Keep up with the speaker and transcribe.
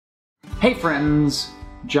Hey friends,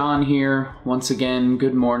 John here. Once again,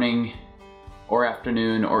 good morning or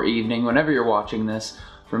afternoon or evening, whenever you're watching this.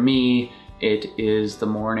 For me, it is the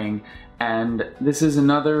morning, and this is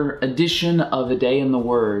another edition of A Day in the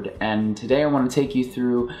Word, and today I want to take you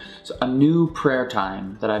through a new prayer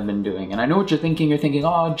time that I've been doing. And I know what you're thinking. You're thinking,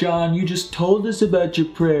 oh John, you just told us about your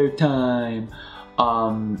prayer time.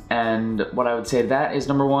 And what I would say to that is,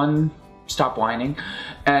 number one, stop whining,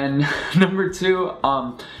 and number two,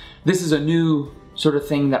 this is a new sort of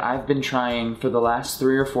thing that I've been trying for the last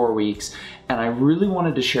 3 or 4 weeks, and I really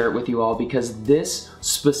wanted to share it with you all because this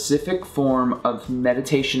specific form of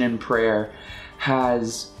meditation and prayer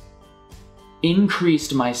has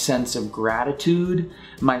increased my sense of gratitude,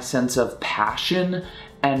 my sense of passion,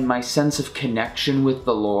 and my sense of connection with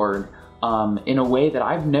the Lord in a way that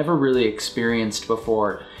I've never really experienced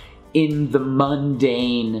before in the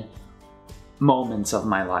mundane moments of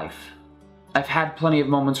my life. I've had plenty of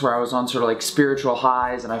moments where I was on sort of like spiritual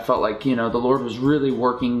highs and I felt like, you know, the Lord was really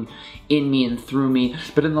working in me and through me.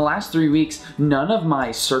 But in the last 3 weeks, none of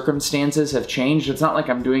my circumstances have changed. It's not like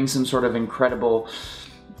I'm doing some sort of incredible,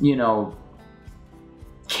 you know,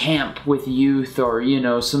 camp with youth or, you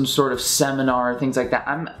know, some sort of seminar, things like that.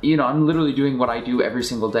 I'm literally doing what I do every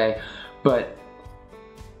single day. But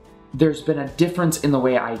there's been a difference in the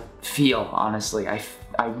way I feel, honestly. I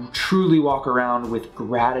truly walk around with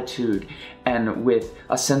gratitude and with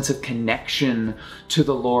a sense of connection to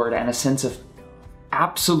the Lord and a sense of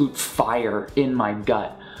absolute fire in my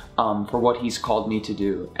gut for what He's called me to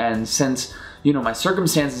do. And since, you know, my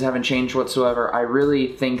circumstances haven't changed whatsoever, I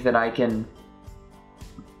really think that I can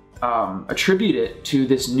attribute it to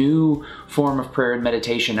this new form of prayer and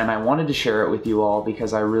meditation, and I wanted to share it with you all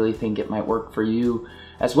because I really think it might work for you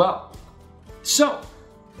as well. So,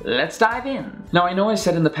 let's dive in. Now, I know I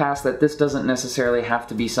said in the past that this doesn't necessarily have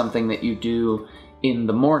to be something that you do in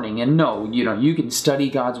the morning, and no, you know, you can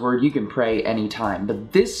study God's Word, you can pray anytime,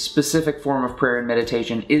 but this specific form of prayer and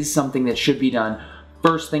meditation is something that should be done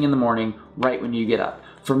first thing in the morning, right when you get up.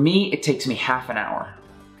 For me, it takes me half an hour.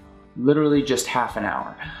 Literally just half an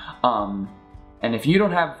hour. And if you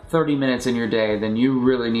don't have 30 minutes in your day, then you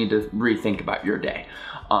really need to rethink about your day.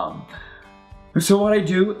 So what I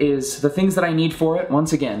do is the things that I need for it,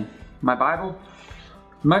 once again, my Bible,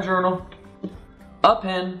 my journal, a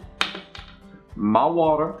pen, my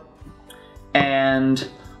water, and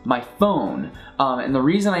my phone. And the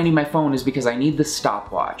reason I need my phone is because I need the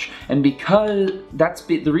stopwatch. And because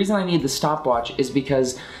the reason I need the stopwatch is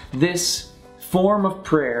because this form of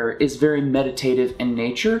prayer is very meditative in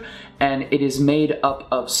nature, and it is made up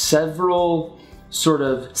of several sort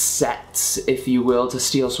of sets, if you will, to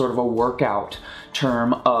steal sort of a workout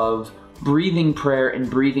term, of breathing prayer and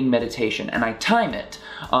breathing meditation. And I time it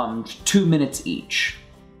 2 minutes each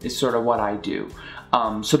is sort of what I do.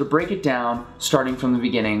 So to break it down, starting from the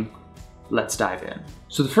beginning, let's dive in.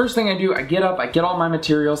 So the first thing I do, I get up, I get all my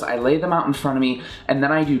materials, I lay them out in front of me, and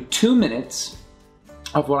then I do 2 minutes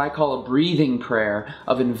of what I call a breathing prayer,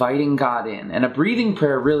 of inviting God in. And a breathing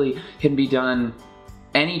prayer really can be done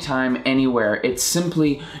anytime, anywhere. It's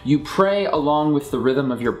simply, you pray along with the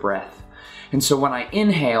rhythm of your breath. And so when I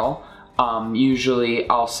inhale, usually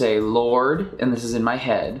I'll say, Lord, and this is in my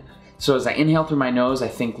head. So as I inhale through my nose, I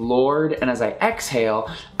think Lord, and as I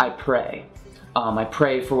exhale, I pray. I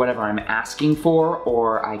pray for whatever I'm asking for,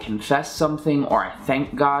 or I confess something, or I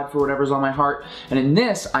thank God for whatever's on my heart. And in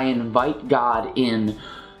this, I invite God in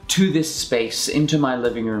to this space, into my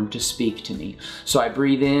living room, to speak to me. So I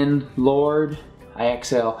breathe in, Lord. I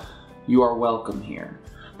exhale, you are welcome here.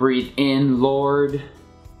 Breathe in, Lord.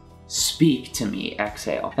 Speak to me,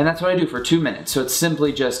 exhale. And that's what I do for 2 minutes. So it's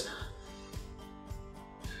simply just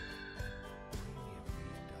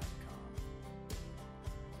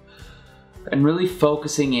and really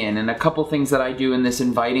focusing in. And a couple things that I do in this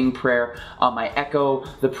inviting prayer, I echo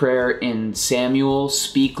the prayer in Samuel,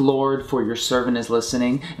 speak Lord, for your servant is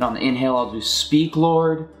listening. And on the inhale, I'll do speak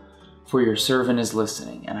Lord, for your servant is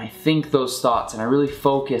listening. And I think those thoughts, and I really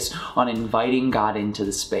focus on inviting God into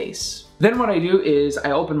the space. Then what I do is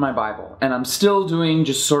I open my Bible, and I'm still doing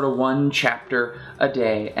just sort of 1 chapter a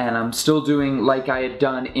day, and I'm still doing like I had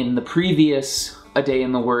done in the previous A Day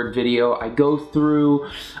in the Word video. I go through,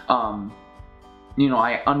 you know,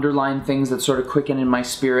 I underline things that sort of quicken in my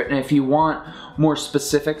spirit. And if you want more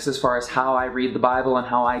specifics as far as how I read the Bible and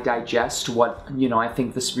how I digest what, you know, I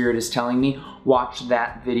think the Spirit is telling me, watch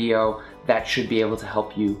that video. That should be able to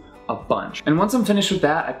help you a bunch. And once I'm finished with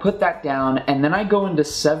that, I put that down, and then I go into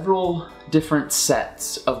several different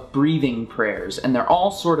sets of breathing prayers, and they're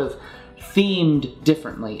all sort of themed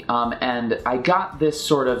differently. And I got this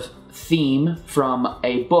sort of theme from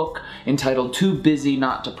a book entitled Too Busy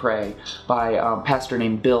Not to Pray by a pastor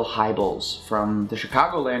named Bill Hybels from the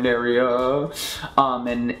Chicagoland area.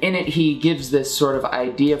 And in it he gives this sort of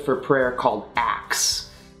idea for prayer called ACTS,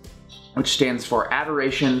 which stands for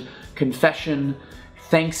adoration, confession,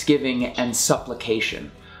 thanksgiving, and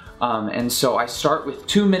supplication. And so I start with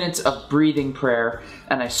 2 minutes of breathing prayer,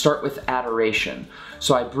 and I start with adoration.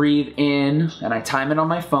 So I breathe in, and I time it on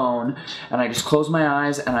my phone, and I just close my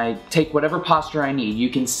eyes, and I take whatever posture I need. You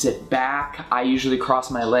can sit back. I usually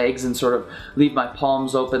cross my legs and sort of leave my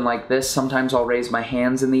palms open like this. Sometimes I'll raise my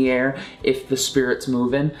hands in the air if the Spirit's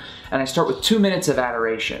moving. And I start with 2 minutes of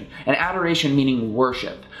adoration. And adoration meaning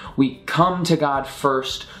worship. We come to God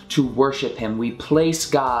first to worship Him. We place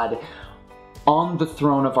God on the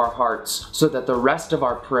throne of our hearts so that the rest of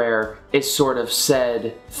our prayer is sort of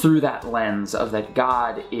said through that lens of that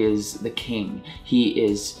God is the King. He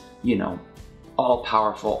is, you know,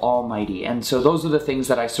 all-powerful, almighty. And so those are the things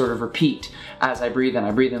that I sort of repeat as I breathe in.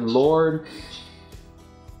 I breathe in, Lord,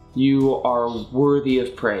 you are worthy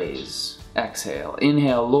of praise. Exhale.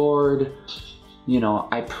 Inhale, Lord, you know,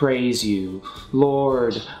 I praise you.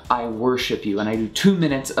 Lord, I worship you. And I do 2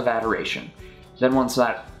 minutes of adoration. Then once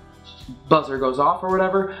that buzzer goes off or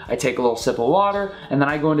whatever, I take a little sip of water, and then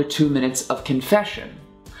I go into 2 minutes of confession.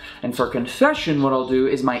 And for confession, what I'll do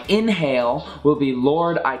is my inhale will be,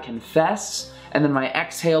 Lord, I confess, and then my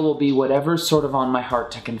exhale will be whatever's sort of on my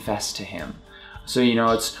heart to confess to Him. So, you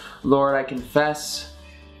know, it's, Lord, I confess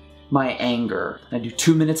my anger. I do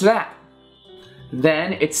 2 minutes of that.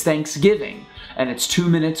 Then it's Thanksgiving, and it's 2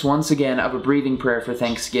 minutes once again of a breathing prayer for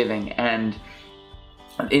Thanksgiving. And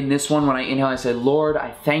in this one, when I inhale, I say, Lord,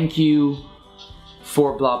 I thank you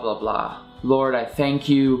for blah, blah, blah. Lord, I thank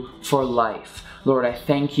you for life. Lord, I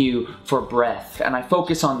thank you for breath. And I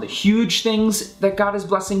focus on the huge things that God is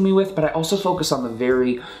blessing me with, but I also focus on the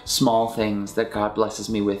very small things that God blesses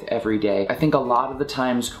me with every day. I think a lot of the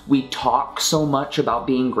times we talk so much about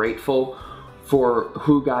being grateful for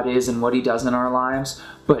who God is and what He does in our lives,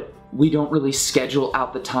 but we don't really schedule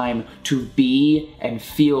out the time to be and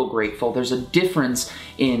feel grateful. There's a difference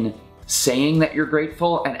in saying that you're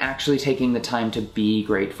grateful and actually taking the time to be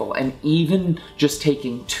grateful. And even just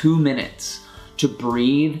taking 2 minutes to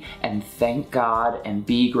breathe and thank God and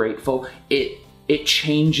be grateful, it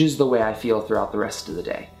changes the way I feel throughout the rest of the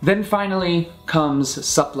day. Then finally comes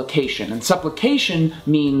supplication. And supplication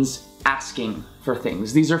means asking for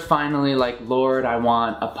things. These are finally like, Lord, I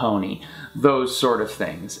want a pony. Those sort of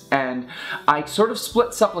things. And I sort of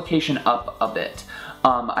split supplication up a bit.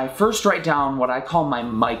 I first write down what I call my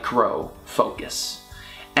micro focus.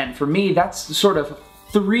 And for me, that's sort of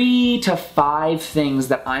 3 to 5 things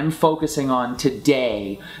that I'm focusing on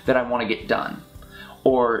today that I want to get done.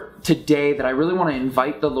 Or today that I really want to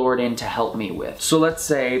invite the Lord in to help me with. So let's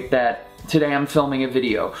say that today I'm filming a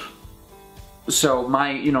video. So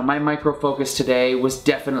my micro focus today was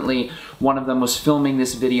definitely, one of them was filming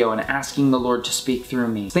this video and asking the Lord to speak through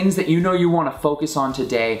me. Things that you know you want to focus on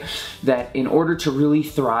today, that in order to really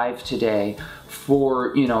thrive today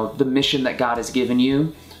for, you know, the mission that God has given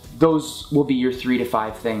you, those will be your 3 to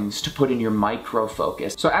 5 things to put in your micro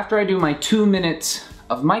focus. So after I do my 2 minutes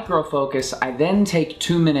of micro focus, I then take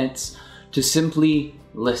 2 minutes to simply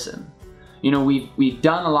listen. You know, we've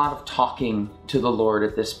done a lot of talking to the Lord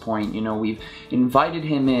at this point. You know, we've invited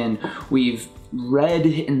Him in, we've read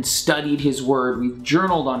and studied His Word, we've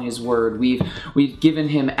journaled on His Word, we've given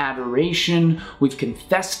Him adoration, we've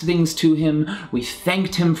confessed things to Him, we've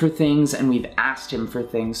thanked Him for things, and we've asked Him for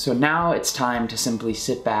things. So now it's time to simply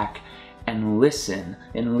sit back and listen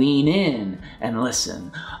and lean in and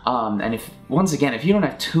listen. And once again, if you don't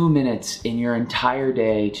have 2 minutes in your entire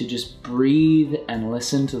day to just breathe and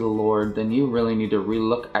listen to the Lord, then you really need to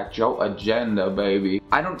relook at your agenda, baby.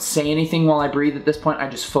 I don't say anything while I breathe at this point. I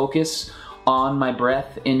just focus on my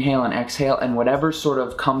breath, inhale and exhale, and whatever sort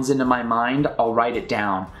of comes into my mind, I'll write it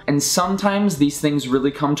down. And sometimes these things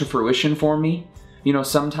really come to fruition for me. You know,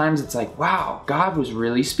 sometimes it's like, wow, God was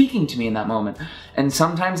really speaking to me in that moment. And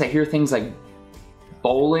sometimes I hear things like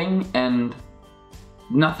bowling and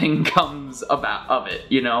nothing comes of it,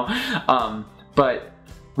 you know? But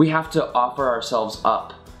we have to offer ourselves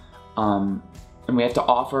up. And we have to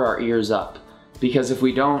offer our ears up. Because if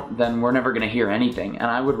we don't, then we're never gonna hear anything.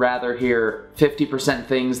 And I would rather hear 50%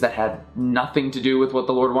 things that had nothing to do with what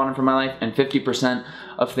the Lord wanted for my life and 50%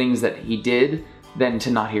 of things that He did than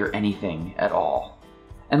to not hear anything at all.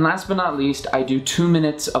 And last but not least, I do 2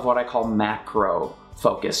 minutes of what I call macro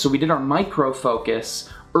focus. So we did our micro focus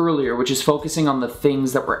earlier, which is focusing on the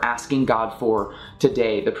things that we're asking God for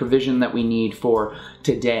today, the provision that we need for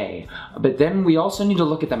today. But then we also need to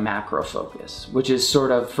look at the macro focus, which is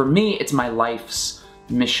sort of, for me, it's my life's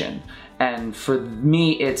mission. And for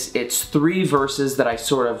me, it's 3 verses that I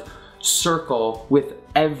sort of circle with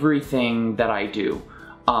everything that I do.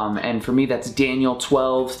 And for me, that's Daniel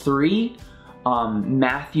 12:3,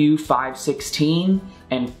 Matthew 5:16,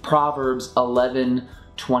 and Proverbs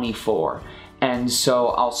 11:24. And so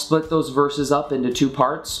I'll split those verses up into 2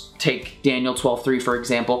 parts. Take Daniel 12:3, for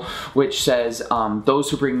example, which says,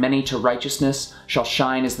 those who bring many to righteousness shall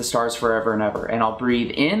shine as the stars forever and ever. And I'll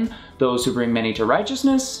breathe in, those who bring many to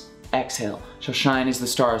righteousness, exhale, shall shine as the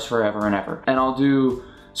stars forever and ever. And I'll do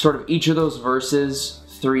sort of each of those verses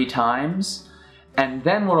 3 times. And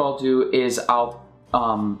then what I'll do is I'll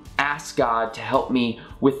ask God to help me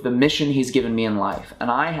with the mission He's given me in life.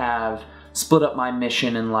 And I have split up my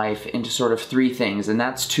mission in life into sort of 3 things, and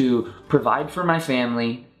that's to provide for my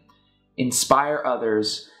family, inspire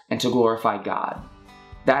others, and to glorify God.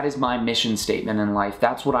 That is my mission statement in life.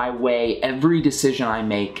 That's what I weigh every decision I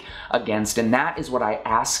make against, and that is what I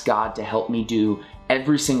ask God to help me do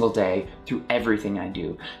every single day through everything I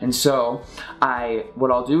do. And so what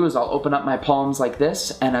I'll do is I'll open up my palms like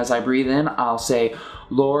this, and as I breathe in, I'll say,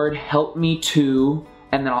 Lord, help me to,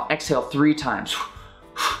 and then I'll exhale 3 times.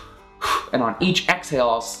 And on each exhale,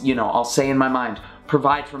 I'll say in my mind,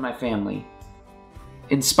 provide for my family,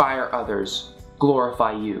 inspire others,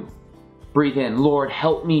 glorify you. Breathe in, Lord,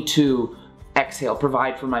 help me to, exhale,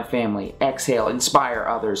 provide for my family, exhale, inspire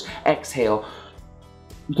others, exhale,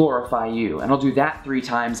 glorify you. And I'll do that 3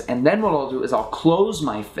 times. And then what I'll do is I'll close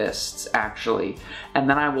my fists, actually. And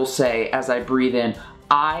then I will say, as I breathe in,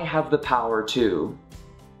 I have the power to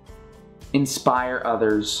inspire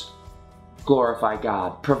others, glorify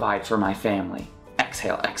God, provide for my family.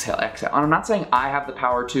 Exhale, exhale, exhale. And I'm not saying I have the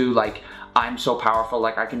power to, like, I'm so powerful,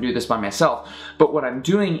 like I can do this by myself. But what I'm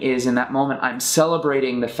doing is, in that moment, I'm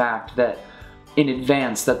celebrating the fact that in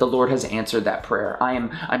advance that the Lord has answered that prayer.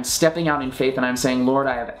 I'm stepping out in faith and I'm saying, Lord,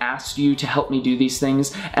 I have asked you to help me do these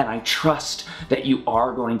things, and I trust that you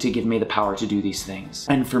are going to give me the power to do these things.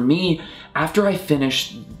 And for me, after I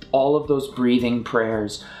finish all of those breathing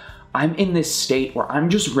prayers, I'm in this state where I'm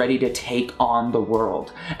just ready to take on the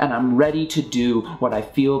world, and I'm ready to do what I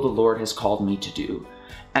feel the Lord has called me to do.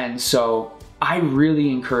 And so I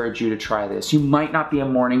really encourage you to try this. You might not be a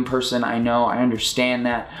morning person, I know, I understand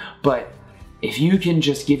that, but if you can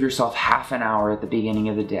just give yourself half an hour at the beginning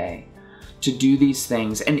of the day to do these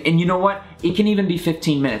things, and you know what? It can even be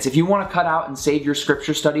 15 minutes. If you want to cut out and save your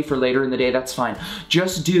scripture study for later in the day, that's fine.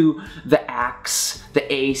 Just do the ACTS, the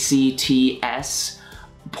ACTS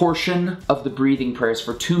portion of the breathing prayers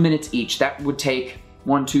for 2 minutes each. That would take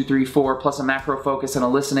 1, 2, 3, 4, plus a macro focus and a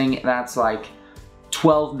listening. That's like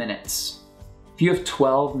 12 minutes. If you have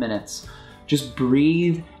 12 minutes, just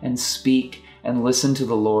breathe and speak and listen to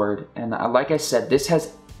the Lord. And like I said, this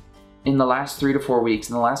has, in the last 3 to 4 weeks,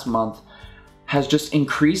 in the last month, has just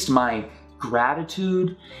increased my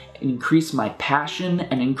gratitude, increased my passion,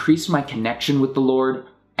 and increased my connection with the Lord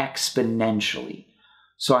exponentially.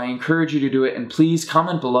 So I encourage you to do it, and please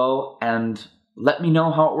comment below and let me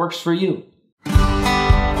know how it works for you.